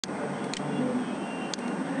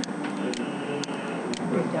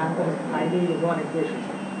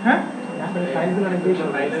হ্যাঁ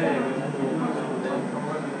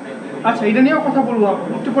আচ্ছা এটা নিয়েও কথা বলবো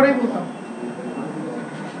একটু পরেই বলতাম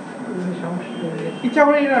ইচ্ছা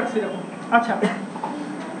করে এটা রাখছি এরকম আচ্ছা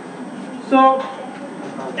সো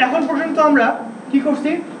এখন পর্যন্ত আমরা কি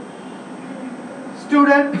করছি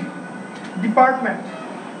স্টুডেন্ট ডিপার্টমেন্ট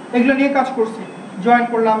এগুলো নিয়ে কাজ করছি জয়েন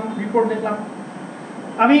করলাম রিপোর্ট দেখলাম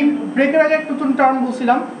আমি ব্রেকের আগে নতুন টার্ম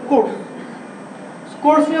বলছিলাম কোর্স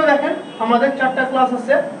কোর্স নিয়েও দেখেন আমাদের 4টা ক্লাস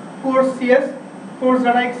আছে course CS course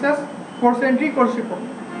data access course entry course report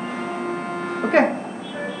ওকে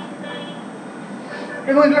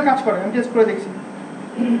এবং এগুলো কাজ করে আমি টেস্ট করে দেখছি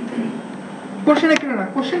কোশ্চেন এখানে না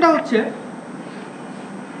কোশ্চেনটা হচ্ছে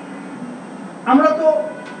আমরা তো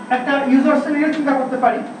একটা ইউজার সেন্টার চিন্তা করতে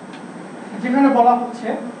পারি যেখানে বলা হচ্ছে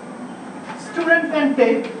student can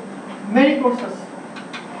take many courses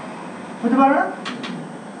হতে পারে না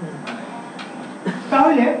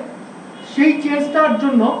তাহলে সেই চেঞ্জটার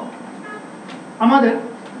জন্য আমাদের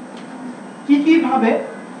কি কি ভাবে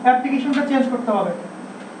অ্যাপ্লিকেশনটা চেঞ্জ করতে হবে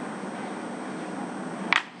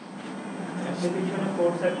অ্যাপ্লিকেশনে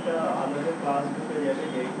কোর্স একটা আলাদা ক্লাস ঢুকে যাবে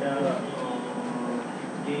যেটা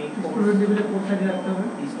স্টুডেন্ট টেবিলে কোর্স আইডি রাখতে হবে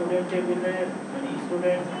স্টুডেন্ট টেবিলে মানে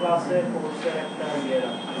স্টুডেন্ট ক্লাসে কোর্সের একটা ইয়ে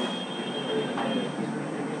রাখতে হবে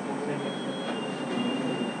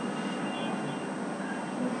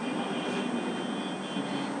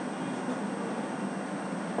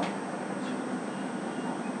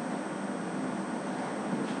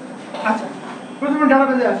আচ্ছা প্রথমে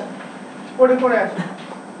ডাটাবেজে আসি পরে পরে আসি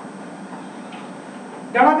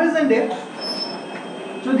ডাটাবেজ এন্ডে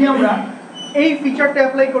যদি আমরা এই ফিচারটা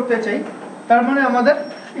অ্যাপ্লাই করতে চাই তার মানে আমাদের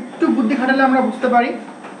একটু বুদ্ধি খাটালে আমরা বুঝতে পারি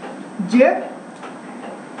যে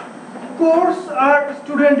কোর্স আর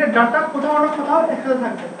স্টুডেন্টের ডাটা কোথাও না কোথাও একসাথে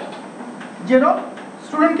থাকবে যেন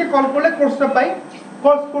স্টুডেন্টকে কল করলে কোর্সটা পাই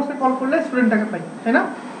কোর্সকে কল করলে স্টুডেন্টটাকে পাই তাই না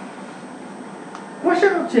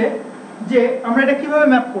কোশ্চেন হচ্ছে যে আমরা এটা কিভাবে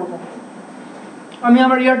ম্যাপ করব আমি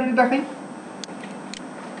আমার ইয়ারটি দেখাই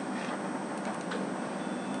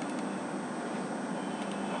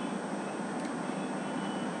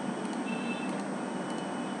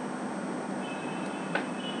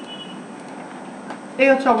এই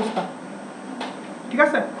হচ্ছে অবস্থা ঠিক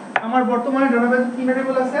আছে আমার বর্তমানে ডাটাবেজে তিন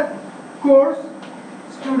ভেরিয়েবল আছে কোর্স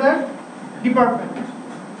স্টুডেন্ট ডিপার্টমেন্ট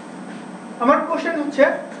আমার কোশ্চেন হচ্ছে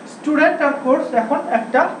স্টুডেন্ট আর কোর্স এখন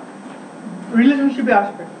একটা রিলেশনশিপে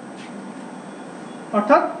আসবে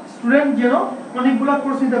অর্থাৎ স্টুডেন্ট যেন অনেকগুলো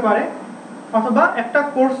কোর্স নিতে পারে অথবা একটা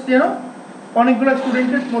কোর্স যেন অনেকগুলো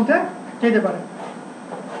স্টুডেন্টের মধ্যে যেতে পারে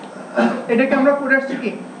এটাকে আমরা করে আসছি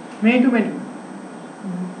কি মেনি টু মেনি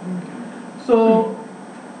সো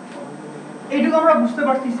এইটুকু আমরা বুঝতে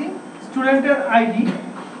পারতেছি স্টুডেন্টের আইডি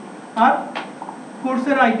আর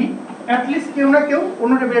কোর্সের আইডি অ্যাটলিস্ট কেউ না কেউ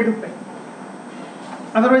অন্য টেবিলে ঢুকবে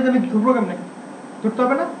আদারওয়াইজ আমি ধরবো কেমনে ধরতে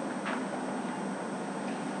হবে না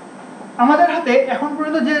আমাদের হাতে এখন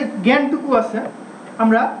পর্যন্ত যে জ্ঞানটুকু আছে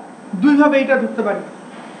আমরা দুইভাবে এটা ধরতে পারি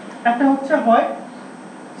একটা হচ্ছে হয়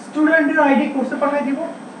স্টুডেন্টের আইডি কোর্সে পাঠিয়ে দিব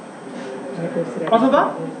অথবা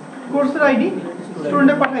কোর্সের আইডি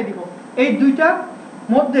স্টুডেন্টে পাঠিয়ে দিব এই দুইটার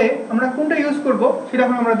মধ্যে আমরা কোনটা ইউজ করব সেটা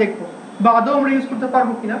এখন আমরা দেখব বা আদৌ আমরা ইউজ করতে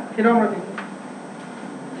পারবো কিনা সেটাও আমরা দেখব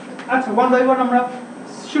আচ্ছা ওয়ান বাই ওয়ান আমরা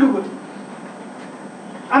শুরু করি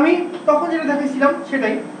আমি তখন যেটা দেখাইছিলাম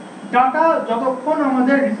সেটাই ডাটা যতক্ষণ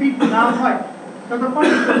আমাদের রিপিট না হয় ততক্ষণ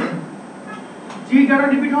যে ডাটা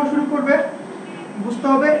রিপিট হওয়া শুরু করবে বুঝতে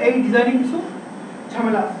হবে এই ডিজাইনে কিছু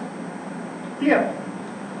ঝামেলা আছে ক্লিয়ার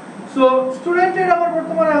সো স্টুডেন্টের আমার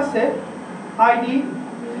বর্তমানে আছে আইডি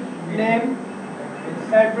নেম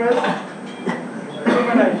অ্যাড্রেস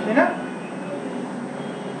তাই না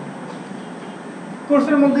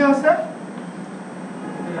কোর্সের মধ্যে আছে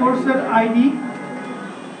কোর্সের আইডি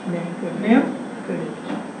নেম ক্রেডিট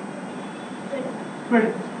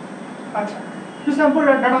আচ্ছা একটু স্যাম্পল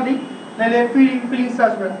ডাটা দিই নাহলে ফিলিংস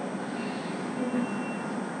আসবে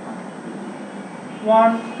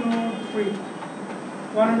 1 2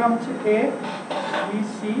 3 1 নাম হচ্ছে A B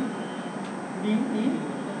C D E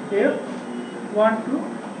F 1 2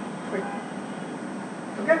 3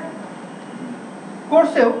 ওকে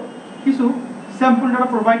কোর্সেও কিছু স্যাম্পল ডাটা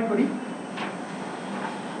প্রোভাইড করি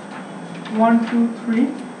 1 2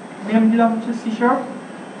 3 নেম দিলাম হচ্ছে C#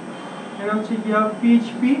 এটা হচ্ছে গিয়া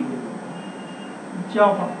PHP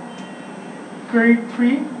Java grade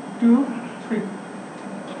 3 2 3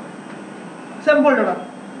 sample data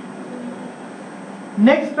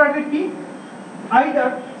next target কি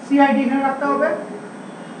আইদার CID এখানে রাখতে হবে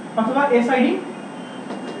অথবা SID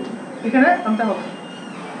এখানে আনতে হবে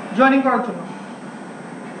জয়েনিং করার জন্য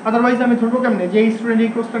আদারওয়াইজ আমি ধরবো কেমনে যে স্টুডেন্ট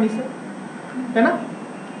এই কোর্সটা নিছে তাই না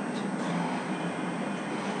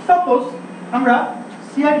সাপোজ আমরা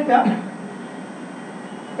সিআরটা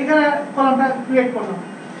এখানে কলামটা ক্রিয়েট করলাম,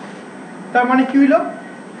 তার মানে কি হইল,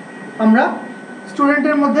 আমরা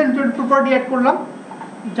স্টুডেন্টের মধ্যে প্রপার্টি অ্যাড করলাম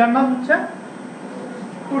যার নাম হচ্ছে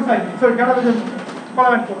কোর্স আইডি, সরি ডাটাবেসের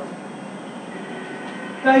কলাম অ্যাড করলাম।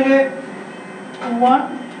 তাইলে 1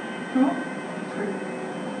 2 3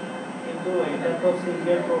 কিন্তু এটা তো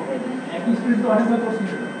সিঙ্গেল প্রপার্টি, একই স্টুডেন্ট তো অনেকগুলো কোর্স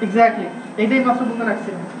নিবে। এক্স্যাক্টলি, এইটাই মাত্র বলতে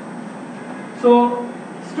রাখছিলাম। সো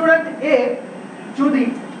স্টুডেন্ট এ যদি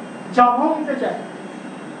জাভা নিতে চায়,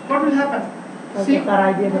 what will happen? See তার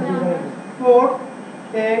আইডিয়া দিতে হবে 4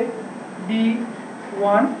 a d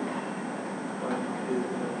 1,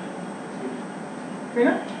 ঠিক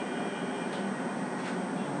না?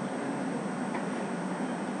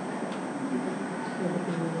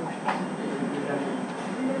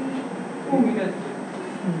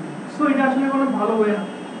 সো এটা আসলে কোনো ভালো ওয়ে না,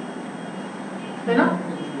 তাই না?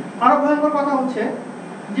 আরো ভয়ঙ্কর কথা হচ্ছে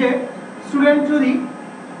যে স্টুডেন্ট যদি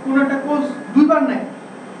কোনো একটা কোর্স দুইবার নেয়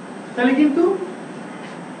তাহলে কিন্তু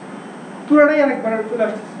পুরোটাই আরেকবার চলে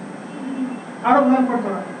আসছে, আরো ভয়ঙ্কর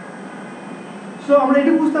করা। সো আমরা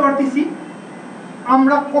এটা বুঝতে পারতেছি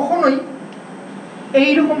আমরা কখনোই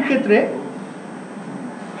এইরকম ক্ষেত্রে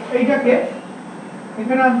এইটাকে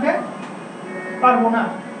এখানে আনতে পারবো না,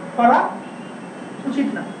 পারা উচিত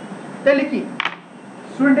না। তাহলে কি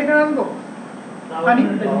স্টুডেন্ট এখানে আনবো? আনি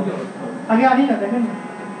আগে আনি না, দেখেন না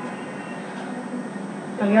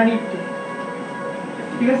আগে আনি একটু,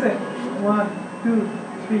 ঠিক আছে 1 2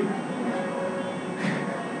 3।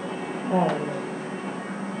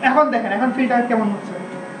 এখন দেখেন এখন ফিলটা কেমন হচ্ছে।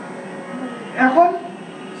 এখন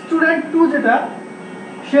স্টুডেন্ট 2 যেটা,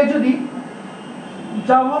 সে যদি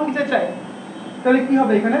জাভা নিতে চায় তাহলে কি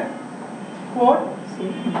হবে, এখানে 4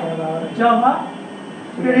 জাভা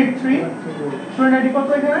ক্রেডিট 3 স্টুডেন্ট আইডি কত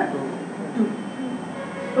এখানে 2,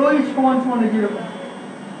 ওই সমান সমান যেরকম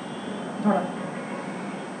ধরা,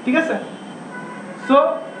 ঠিক আছে? সো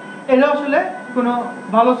এটা আসলে কোনো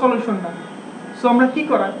ভালো সলিউশন না। সো আমরা কি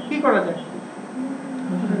করা যায়?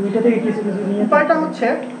 দুইটা থেকে কিছু কিছু নিয়ে উপায়টা হচ্ছে,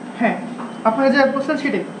 হ্যাঁ আপনারা যে বলছেন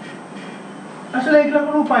সেটাই, আসলে এগুলো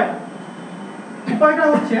কোনো উপায় না। উপায়টা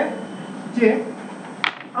হচ্ছে যে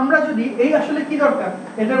আমরা যদি এই আসলে কি দরকার,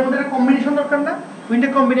 এটার মধ্যে একটা কম্বিনেশন দরকার না, উইন্ডো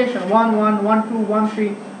কম্বিনেশন 1 1 1 2 1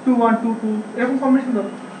 3 2 1 2 2 এরকম কম্বিনেশন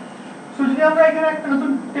দরকার। সো যদি আমরা এখানে একটা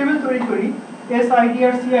নতুন টেবিল তৈরি করি এস আইডি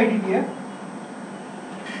আর সি আইডি দিয়ে,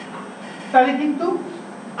 তাহলে কিন্তু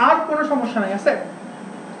আর কোনো সমস্যা নাই, আছে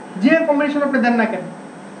যে কম্বিনেশন আপনি দেন না কেন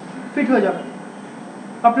ফিট হয়ে যাবে।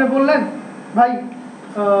 আপনি বললেন ভাই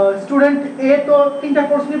স্টুডেন্ট এ তো 3টা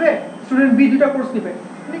কোর্স নেবে, স্টুডেন্ট বি 2টা কোর্স নেবে,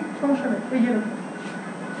 ঠিক সমস্যা নেই, এই যে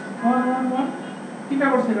 1 1 1 3টা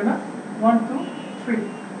কোর্স নেবে না 1 2 3।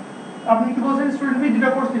 আপনি কি বলছেন স্টুডেন্ট বি 2টা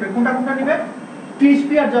কোর্স নেবে, কোনটা কোনটা নেবে,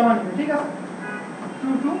 পিএইচপি আর জাভা নেবে, ঠিক আছে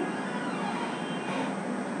 2 2,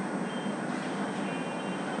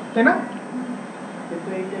 তাই না? কিন্তু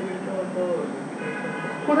এই টেবিলটা তো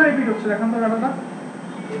কোথায় রিপিট হচ্ছে এখন তো ডাটাটা,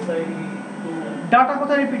 এসআইডি 2 ডাটা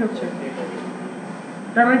কোথায় রিপিট হচ্ছে,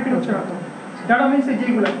 ডাটা রিপিট হচ্ছে না তো, ডাটা মিন্স এই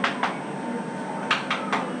যেগুলো,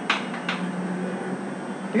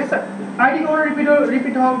 ঠিক আছে? আইডি কোনো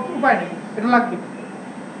রিপিট হওয়ার উপায় নেই, এটা লাগবে।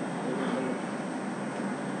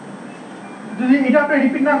 যদি এটা আপনি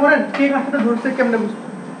রিপিট না করেন কে কাজটা ধরছে কেমনে বুঝতে,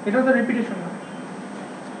 এটা তো রিপিটেশন না।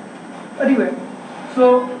 এনিওয়ে, সো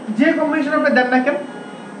যে কম্বিনেশন আপনি দেন না কেন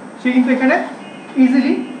সে কিন্তু এখানে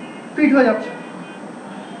ইজিলি ফিট হয়ে যাচ্ছে।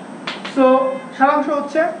 সো সারাংশ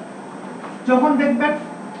হচ্ছে, যখন দেখবেন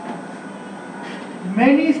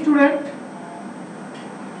মেনি স্টুডেন্ট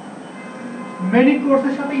মেনি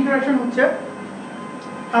কোর্সের সাথে ইন্টারাকশন হচ্ছে,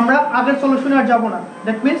 আমরা আগের সলিউশনে আর যাব না,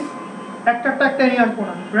 দ্যাট মিন্স একটা নিয়ে আসবো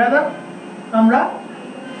না, রাদার আমরা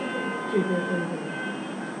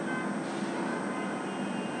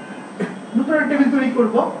নতুন একটা টেবিল তৈরি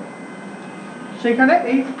করব, সেখানে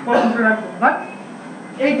এই কলামটা রাখবো, বাট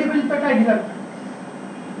এই টেবিলটা একটা আইডি রাখবো,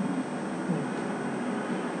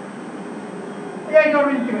 এই আইডি অর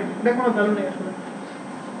ইনক্রিমেন্ট, এটা কোনো ভ্যালু নেই আসলে।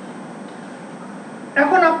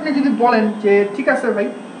 এখন আপনি যদি বলেন যে ঠিক আছে ভাই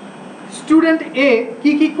স্টুডেন্ট এ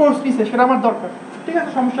কি কি কোর্স নিছে সেটা আমার দরকার, ঠিক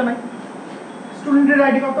আছে সমস্যা নাই, স্টুডেন্টের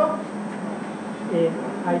আইডি কত, এ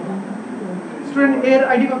আইডি স্টুডেন্ট এর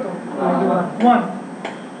আইডি কত 1,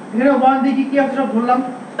 এখানে 1 দিয়ে কি কি আছে সব ধরলাম,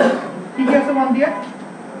 কি কি আছে 1 দিয়ে,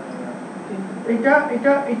 এটা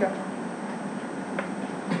এটা এটা,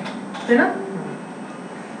 তাই না?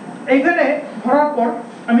 এইখানে ধরার পর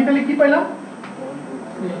আমি তাহলে কি পাইলাম,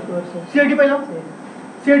 সিআইডি পাইলাম,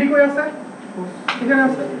 সিআইডি কই আছে, এখানে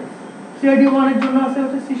আছে, সিআইডি 1 এর জন্য আছে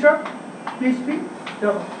হচ্ছে সি শার্প পিএইচপি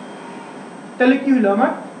জাভা, তাহলে কি হলো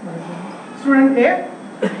আমার student A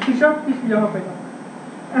C sharp PHP Java পাইলাম।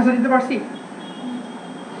 অ্যান্সার দিতে পারছি?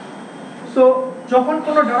 সো যখন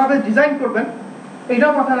কোনো ডাটাবেস ডিজাইন করবেন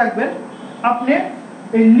এটাও মাথায় রাখবেন আপনি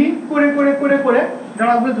এই লিঙ্ক করে করে করে করে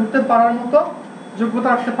ডাটাবেস ধরতে পারার মতো যোগ্যতা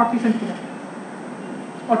রাখতে পারতেছেন কিনা,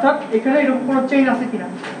 অর্থাৎ এখানে এরকম কোনো চেইন আছে কিনা।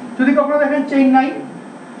 যদি কখনো দেখেন চেইন নাই,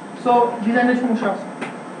 সো ডিজাইনের সমস্যা আছে।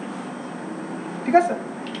 ঠিক আছে,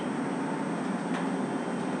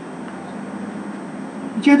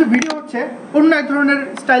 যেহেতু ভিডিও হচ্ছে অন্য এক ধরনের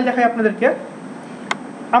স্টাইল দেখাই আপনাদেরকে।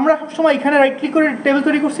 আমরা সবসময় এখানে রাইট ক্লিক করে টেবিল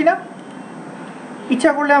তৈরি করছি না,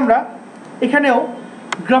 ইচ্ছা করলে আমরা এখানেও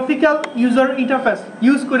গ্রাফিক্যাল ইউজার ইন্টারফেস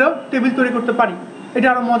ইউজ করেও টেবিল তৈরি করতে পারি। এটা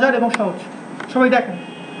আরো মজার এবং সহজ। সবাই দেখেন,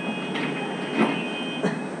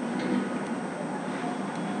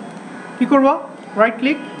 কি করব, রাইট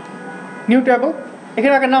ক্লিক, নিউ টেবিল,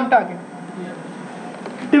 এখানে আগে নামটা, আগে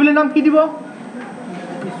টেবিলের নাম কি দিব,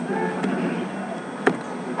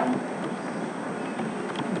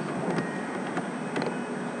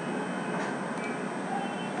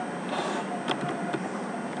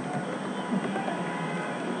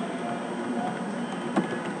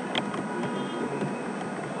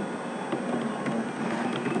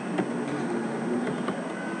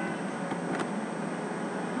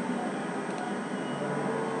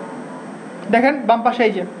 দেখেন বাম পাশে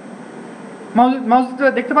এই যে মাউস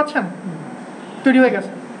দেখতে পাচ্ছেন, তৈরি হয়ে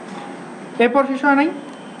গেছে। এরপর শেষ হয় নাই,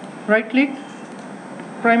 রাইট ক্লিক,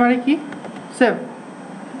 প্রাইমারি কি, সেভ।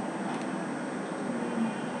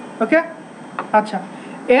 ওকে, আচ্ছা,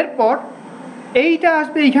 এরপর এইটা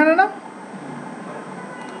আসবে এইখানে না,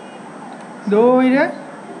 দইরে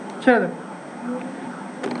ছেড়ে দেব।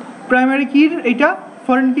 প্রাইমারি কির এইটা,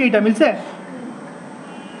 ফরেন কি এইটা মিলছে,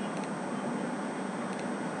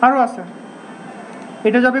 আরো আছে,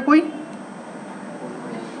 এটা যাবে কই,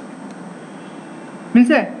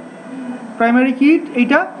 মিলছে, প্রাইমারি কি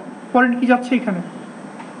এইটা, ফরেন কি যাচ্ছে এখানে,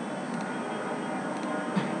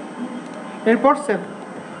 এরপর সেভ।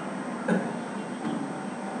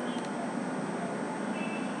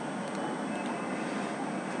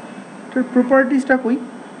 প্রপার্টিজটা কই,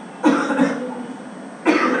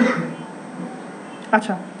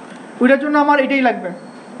 আচ্ছা ওইটার জন্য আমার এটাই লাগবে,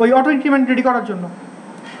 ওই অটো ইনক্রিমেন্ট রেডি করার জন্য।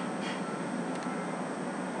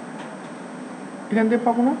 এখান থেকে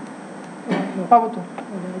পাবো না, পাবো তো,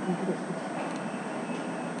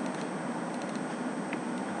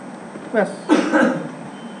 ব্যাস।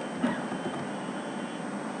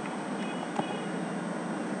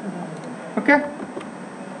 ওকে,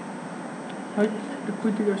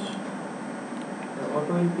 কই থেকে আসছে,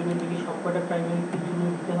 অটো ইনক্রিমেন্টে কি সবকটা প্রাইমারি কি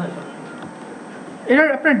দিতে হয়? এটা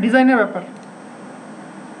আপনার ডিজাইনের ব্যাপার।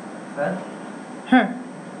 স্যার, হ্যাঁ,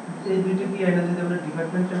 এই দুইটা কি এটা যদি আমরা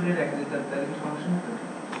ডিপার্টমেন্ট টেবিলে রেখে দিতাম তাহলে কি সমস্যা হতো?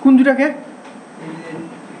 কোন দুটাকে? এই যে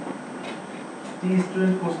টি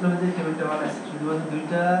স্টুডেন্ট কোর্স নামে যে টেবিলটা বানাইছে শুধুমাত্র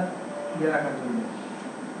দুইটা ইয়ে রাখার জন্য,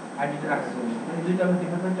 আইডিটা রাখার জন্য, এই দুইটা আমরা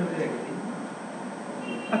ডিপার্টমেন্ট টেবিলে রেখে দিই।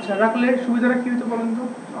 আচ্ছা, রাখলে সুবিধাটা কি হতো বলেন তো?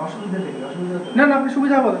 অসুবিধা নেই, অসুবিধা তো না না, আপনি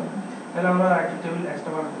সুবিধা বলেন। তাহলে আমরা একটা টেবিল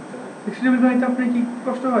এক্সট্রা বানাতে করতে পারি। এক্সট্রা টেবিল বানাইতে আপনার কি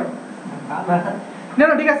কষ্ট হয়? না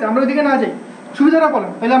না, ঠিক আছে, আমরা ওইদিকে না যাই, সুবিধাটা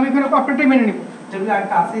বলেন, তাহলে আমি এখানে আপনারটাই মেনে নিব। টেবিল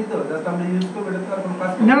একটা আছেই তো, জাস্ট আমরা ইউজ করব, এটা তো আর কোনো কাজ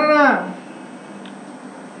না না না,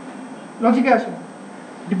 লজিকে আসে,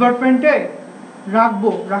 ডিপার্টমেন্টে রাখবো,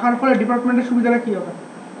 রাখার ফলে ডিপার্টমেন্টের সুবিধাটা কি হবে?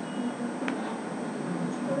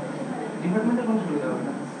 ডিপার্টমেন্টে কোনো সুবিধা হবে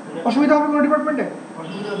না। অসুবিধা হবে কোনো ডিপার্টমেন্টে?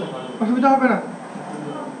 অসুবিধা তো হবে। অসুবিধা হবে না,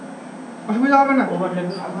 অসুবিধা হবে না।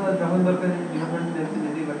 আপনারা যখন দরকার ডিপার্টমেন্ট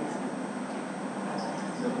দিতেই পারি।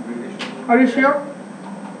 Are you sure?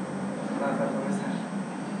 না স্যার, হবে স্যার।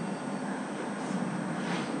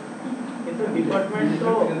 কিন্তু ডিপার্টমেন্ট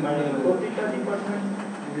তো মানে প্রতিটা ডিপার্টমেন্ট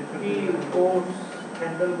কি কোর্স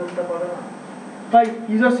হ্যান্ডেল করতে পারে না। ভাই,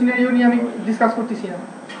 ইউজার সিনারিও নিয়ে আমি ডিসকাস করতেছি না,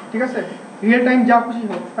 ঠিক আছে? রিয়েল টাইম যা খুশি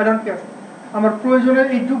হোক, আই ডোন্ট কেয়ার। আমার প্রয়োজনের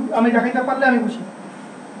এইটুকু আমি দেখাইতে পারলে আমি খুশি,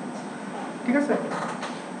 ঠিক আছে?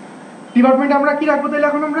 ডিপার্টমেন্টে আমরা কি রাখবো তাহলে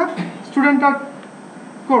এখন? আমরা স্টুডেন্ট আর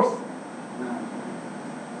কোর্স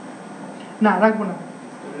না রাখবো না,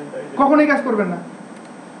 কখনোই কাজ করবেন না।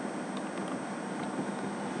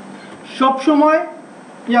 সব সময়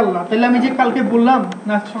ইয়াল্লাহ, তাহলে আমি যে কালকে বললাম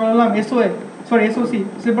না সকালে বললাম SOA, sorry SOC,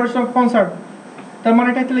 separation of concern, তার মানে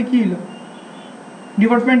এটা তাহলে কি হলো?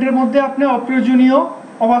 ডিপার্টমেন্টের মধ্যে আপনি অপ্রয়োজনীয়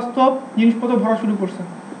অবাস্তব জিনিসপত্র ভরা শুরু করছেন,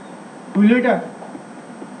 বুঝলো? এটা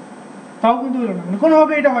তাও কিন্তু হলো না,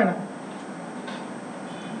 কোনোভাবে এটা হয় না।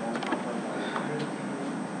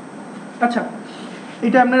 আচ্ছা,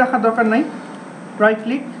 এটা আপনার রাখার দরকার নাই, রাইট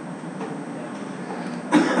ক্লিক,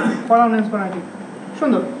 কলাম নেমস বানাই দিই,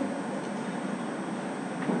 সুন্দর।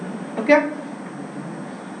 ওকে,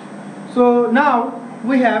 so now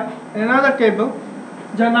we have another table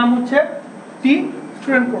যার নাম হচ্ছে টি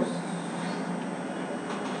স্টুডেন্ট কোর্স।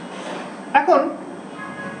 এখন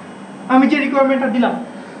আমি যে রিকোয়ারমেন্টটা দিলাম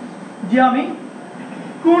যে আমি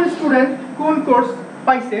কোন স্টুডেন্ট কোন কোর্স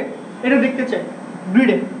পাইছে এটা দেখতে চাই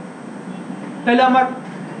গ্রিডে, তাহলে আমার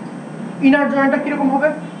ইনার জয়েন্টটা কিরকম হবে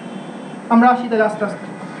আমরা আসি তাহলে আস্তে আস্তে।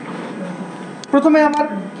 প্রথমে আমার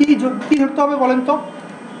কি ধরতে হবে বলেন তো?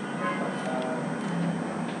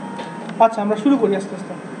 আচ্ছা আমরা শুরু করি আস্তে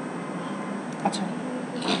আস্তে। আচ্ছা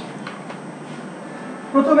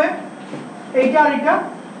প্রথমে এইটা আর এটা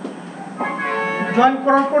জয়েন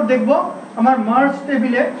করার পর দেখব আমার মার্জ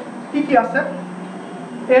টেবিলে কি কি আছে,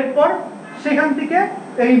 এরপর সেখান থেকে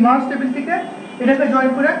এই মার্জ টেবিল থেকে এটাকে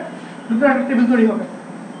জয়েন করে দুটো একটা টেবিল তৈরি হবে,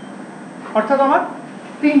 অর্থাৎ আমার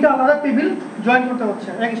তিনটা আলাদা টেবিল জয়েন করতে হচ্ছে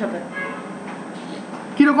একই সাথে।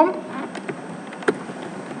 কিরকম?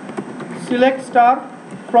 সিলেক্ট স্টার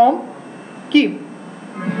ফ্রম কি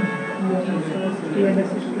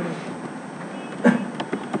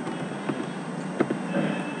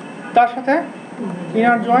তার সাথে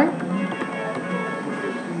inner join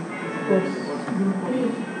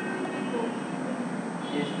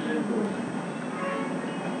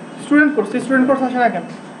student course. Student course আসে না কেন?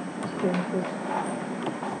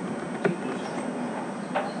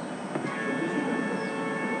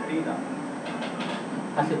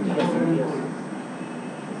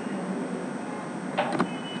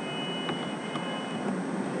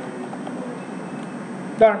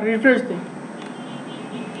 দাঁড়ান রিফ্রেশ দিই।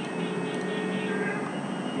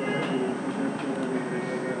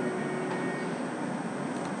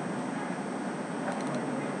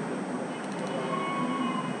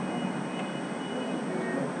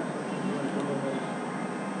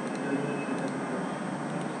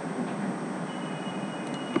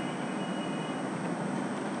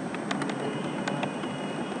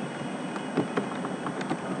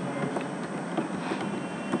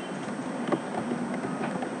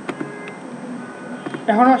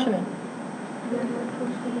 এখনো আসেনি?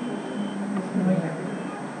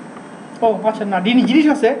 ও আচ্ছা, না জিনিস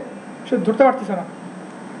আছে সে ধরতে পারতেছে না,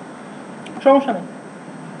 সমস্যা নেই।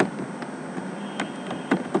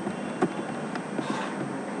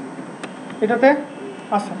 এটাতে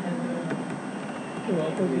আছে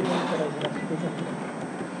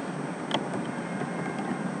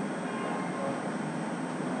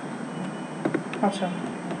আচ্ছা।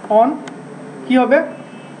 অন কি হবে?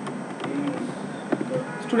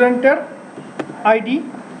 স্টুডেন্টের আইডি,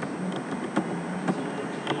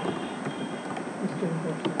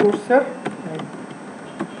 কোর্সের,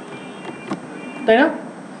 তাই না?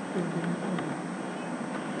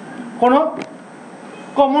 কোনো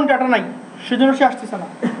কমন ডাটা নাই, সেজন্য সে আসতেছে না।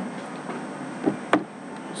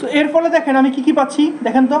 সো এর ফলে দেখেন আমি কি কি পাচ্ছি,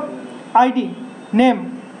 দেখেন তো, আইডি, নেম,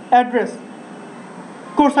 অ্যাড্রেস,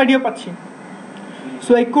 কোর্স আইডিও পাচ্ছি।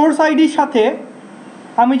 সো এই কোর্স আইডির সাথে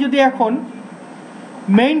আমি যদি এখন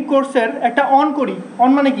মেইন কোর্সের একটা অন করি, অন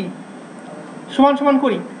মানে কি সমান সমান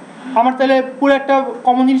করি, আমার তাহলে পুরো একটা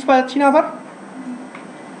কমন জিনিস পাওয়া যাচ্ছি না আবার?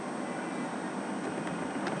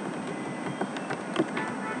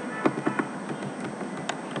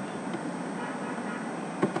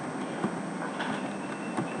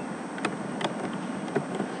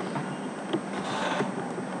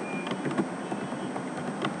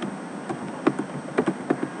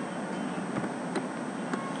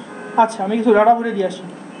 আচ্ছা আমি কিছু ডাটা ভরে দিয়ে আসি।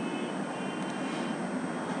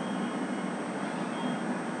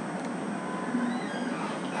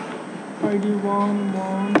 ID 1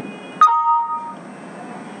 1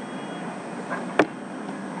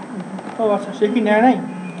 ও আচ্ছা, সে কি নেয় নাই?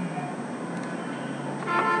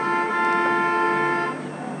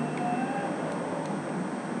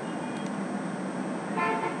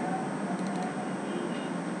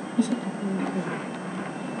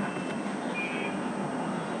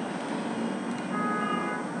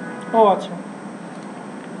 ও আচ্ছা,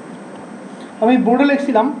 আমি বোর্ডে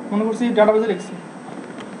লিখছিলাম, মনে করছি ডাটাবেজে লিখছি।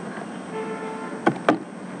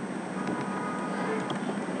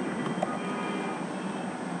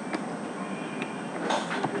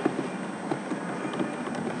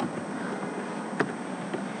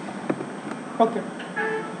 ওকে,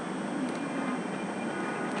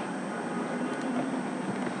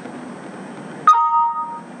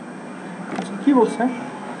 আচ্ছা কি বলছে?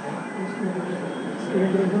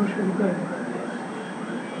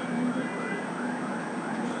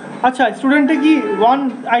 আচ্ছা স্টুডেন্টে কি ওয়ান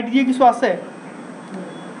আইডি দিয়ে কিছু আছে?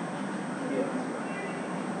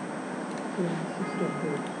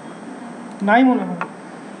 নাই মনে হয়।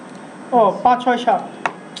 ও 5 6 7,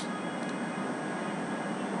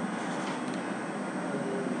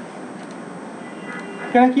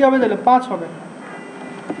 এখানে কি হবে তাহলে? 5 হবে।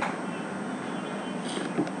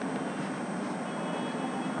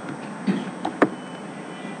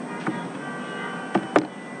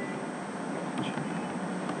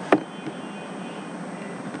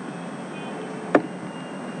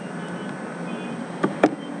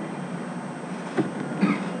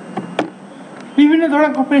 বিভিন্ন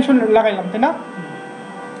ধরনের কম্বিনেশন লাগাইলাম, তাই না?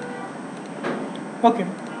 ওকে,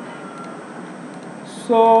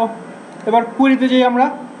 সো এবার কুয়েরিতে যাই আমরা।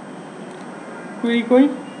 কুয়েরি কই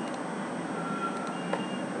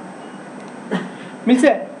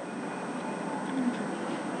মিলছে?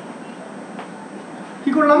 কি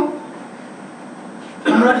করলাম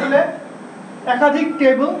আমরা? আসলে একাধিক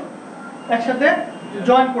টেবিল একসাথে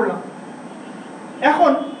জয়েন করলাম।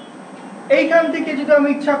 এখন এইখান থেকে যদি আমি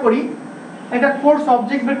ইচ্ছা করি একটা কোর্স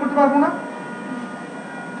অবজেক্ট বের করতে পারবো না?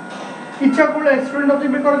 ইচ্ছা করলে স্টুডেন্ট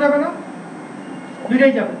অবজেক্ট বের করা যাবে না?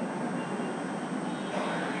 দুইটাই যাবে।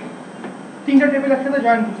 তিনটা টেবিল একসাথে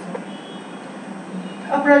জয়েন করছে।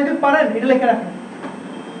 আপনারা যদি পারেন এটা লিখে রাখেন,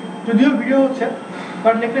 যদিও ভিডিও হচ্ছে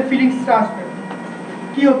বাট লিখলে ফিলিংসটা আসবে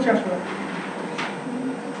কি হচ্ছে আসলে।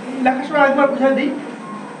 লেখার সময় আরেকবার বুঝাই দিই।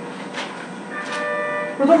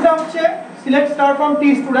 প্রথমটা হচ্ছে select star from T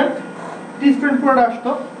student. T student পুরোটা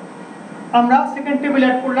আসতো, আমরা সেকেন্ড টেবিল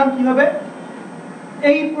অ্যাড করলাম কিভাবে?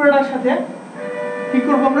 এই পুরোটার সাথে কি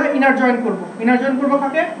করব আমরা? ইনার জয়েন করব। ইনার জয়েন করব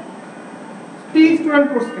কাকে? টি স্টুডেন্ট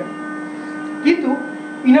কোর্সকে। কিন্তু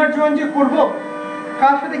ইনার জয়েন যে করব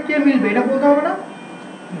কার সাথে কে মিলবে এটা বলতে হবে না?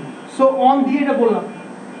 সো অন দিয়ে এটা বললাম।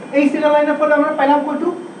 এই সিরিয়াল লাইনের ফলে আমরা পাইলাম কত?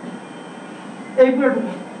 এই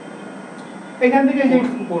পুরোটুকু। এখান থেকে এই যে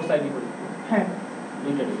কোর্স আইডি করি, হ্যাঁ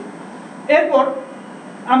দুইটা টেবিল। এরপর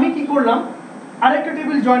আমি কি করলাম? আরেকটা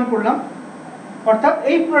টেবিল জয়েন করলাম, অর্থাৎ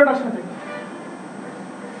এই পুরোটার সাথে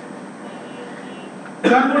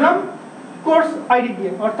জয়েন করলাম কোর্স আইডি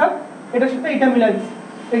দিয়ে, অর্থাৎ এটার সাথে এটা মিলাই দিচ্ছি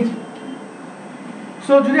এই যে।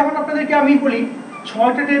 সো যদি এখন আপনাদেরকে আমি বলি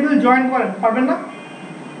 6টা টেবিল জয়েন করেন, পারবেন না?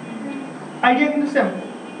 আইডিয়া কিন্তু সেম।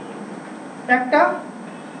 একটা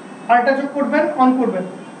আরেকটা যোগ করবেন, অন করবেন,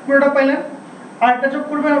 পুরোটা পাইলেন, আরেকটা যোগ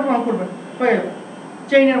করবেন আর অন করবেন, হয়ে গেল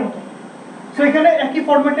চেইনের মতো। সো এখানে একই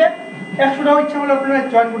ফরম্যাটে 100টাও ইচ্ছা হলে আপনারা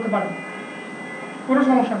জয়েন করতে পারেন, কোনো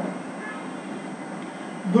সমস্যা নেই।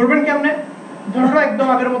 ধরবেন কেমনে? ধরো একদম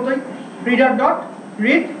আগের মতোই, রিডার ডট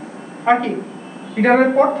রিড আর কি রিডারের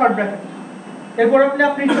পর থার্ড ব্র্যাকেট। এরপর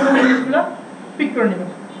আপনি ছোট জিনিসগুলো পিক করে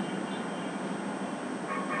নেবেন।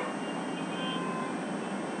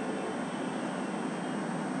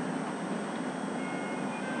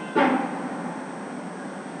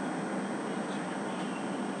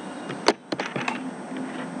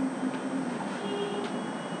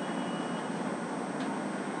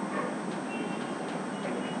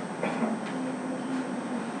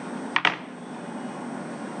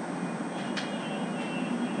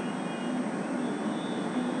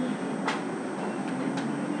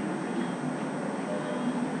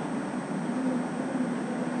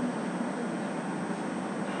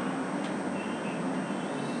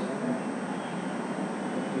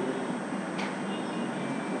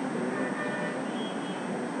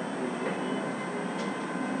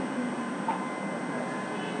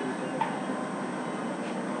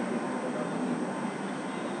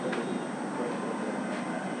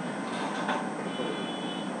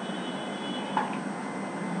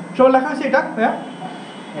 সব লেখা আছে এটা? হ্যাঁ,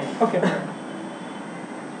 ওকে।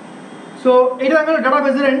 সো এটা গেল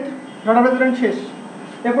ডাটাবেজের এন্ড। ডাটাবেজের এন্ড শেষ।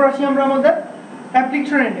 এরপর আসি আমরা আমাদের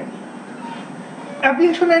অ্যাপ্লিকেশন এন্ডে।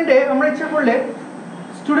 অ্যাপ্লিকেশন এন্ডে আমরা ইচ্ছা করলে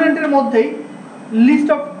স্টুডেন্টের মধ্যেই লিস্ট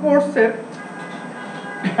অফ কোর্সের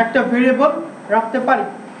একটা ভেরিয়েবল রাখতে পারি,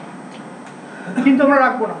 কিন্তু আমরা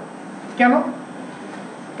রাখবো না। কেন?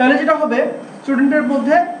 তাহলে যেটা হবে স্টুডেন্টের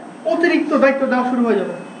মধ্যে অতিরিক্ত দায়িত্ব দেওয়া শুরু হয়ে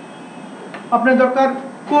যাবে। আপনার দরকার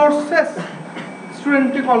কোর্সেস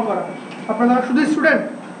স্টুডেন্টকে কল করা, আপনার দরকার শুধু স্টুডেন্ট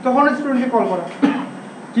তখন স্টুডেন্টকে কল করা,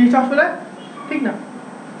 জিনিসটা আসলে ঠিক না।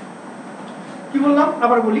 কি বললাম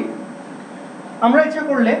আবার বলি, আমরা ইচ্ছা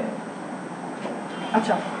করলে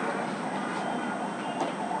আচ্ছা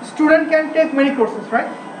student can take many courses,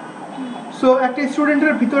 right? So একটা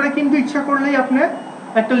স্টুডেন্টের ভিতরে কিন্তু ইচ্ছা করলেই আপনি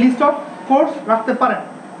একটা লিস্ট অফ কোর্স রাখতে পারেন,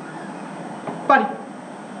 পারি।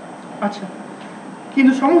 আচ্ছা,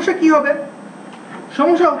 কিন্তু সমস্যা কি হবে?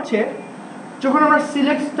 সমস্যা হচ্ছে যখন আমরা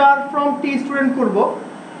select star from T student করব,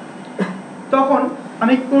 তখন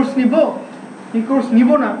আমি কোর্স নিব কি কোর্স নিব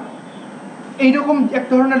না এইরকম এক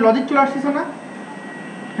ধরনের লজিক চলে আসতেছে না?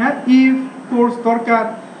 হ্যাঁ, ইফ কোর্স দরকার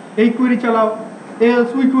এই কোয়েরি চালাও,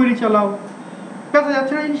 এলস উই কোয়েরি চালাও, কাজে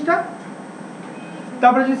যাচ্ছে না জিনিসটা।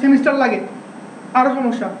 তারপরে যদি সেমিস্টার লাগে আরো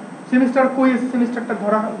সমস্যা, সেমিস্টার কই আছে, সেমিস্টারটা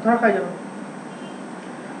ধরা খাই যাবে।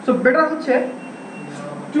 সো বেটার হচ্ছে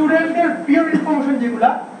স্টুডেন্টের পিওর ইনফরমেশন যেগুলা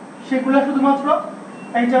সেগুলা শুধুমাত্র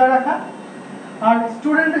এক জায়গায় রাখা, আর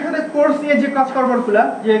স্টুডেন্টের সাথে কোর্স নিয়ে যে কাজ করবারগুলা,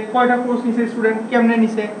 যে কয়টা কোর্স নিছে স্টুডেন্ট, কেমনে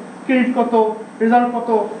নিছে, ক্রেডিট কত, রেজাল্ট কত,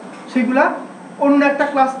 সেগুলা অন্য একটা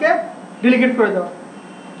ক্লাসকে ডেলিগেট করে দেওয়া,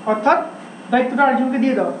 অর্থাৎ দায়িত্বটা আরেকজনকে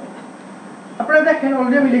দিয়ে দেওয়া। আপনারা দেখেন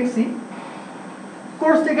অলরেডি আমি লিখছি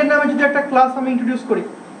কোর্স টেকেন নামে যদি একটা ক্লাস আমি ইন্ট্রোডিউস করি,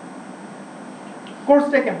 কোর্স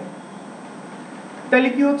টেকেন, তাহলে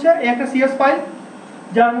কি হচ্ছে, এই একটা সিএস ফাইল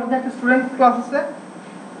যার মধ্যে একটা স্টুডেন্ট ক্লাস আছে,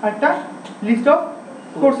 একটা লিস্ট অফ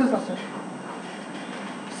কোর্সেস আছে।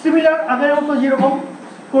 সিমিলার আগের মতো যেরকম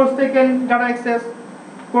course taken data access,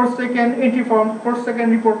 course taken entry form, course taken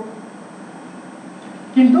report,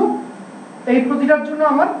 কিন্তু এই প্রতিটার জন্য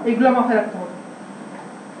আমার এগুলো মাথায় রাখতে হবে।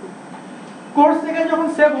 কোর্স টেকেন যখন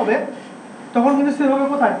সেভ হবে তখন কিন্তু সেভ হবে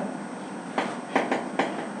কোথায়,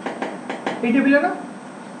 এই টেবিলে না,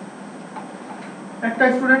 একটা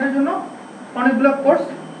স্টুডেন্টের জন্য অনেকগুলো কোর্স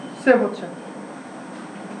সেভ হচ্ছে।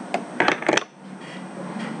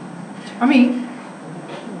 আমি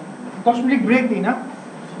 10 মিনিট ব্রেক দিই না,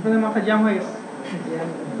 আপনাদের মাথা জ্যাম হয়ে গেছে।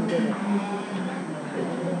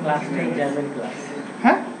 ক্লাসটাই জ্যামের ক্লাস।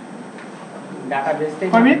 হ্যাঁ, ডাটাবেসটাই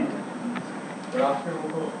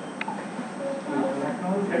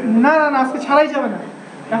না না না, আজকে ছাড়াই যাবে না,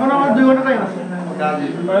 এখন আমার 2 ঘন্টা টাইম আছে।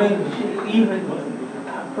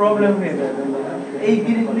 প্রবলেম হয়ে যাবে, এই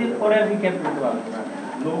জিনিসগুলি পরে আমি ক্যাপ করতে পারবো না,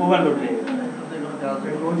 ওভারলোড হয়ে যাবে।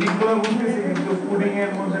 লজিকগুলো বুঝতেছি কিন্তু কোডিং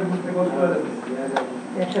এর মধ্যে বুঝতে কষ্ট হয়ে যাচ্ছে।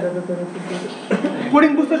 একসাথে তো করে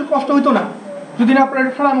কোডিং বুঝতে কষ্ট হইতো না যদি না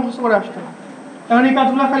আপনারা খেলা মুখস্থ করে আসতেন। এখন এই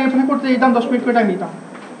কাজগুলো খালি এখানে করতে যেতাম, 10 মিনিট করে টাইম দিতাম।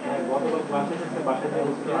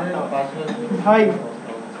 ভাই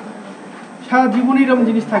সারা জীবনই এরকম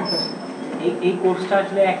জিনিস থাকবে। এই কোর্সটা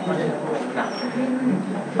আসলে 1 মাসের কোর্স না,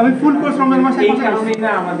 আমি ফুল কোর্স রমজান মাসে এই কারণেই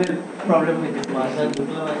না আমাদের প্রবলেম হইতেছে।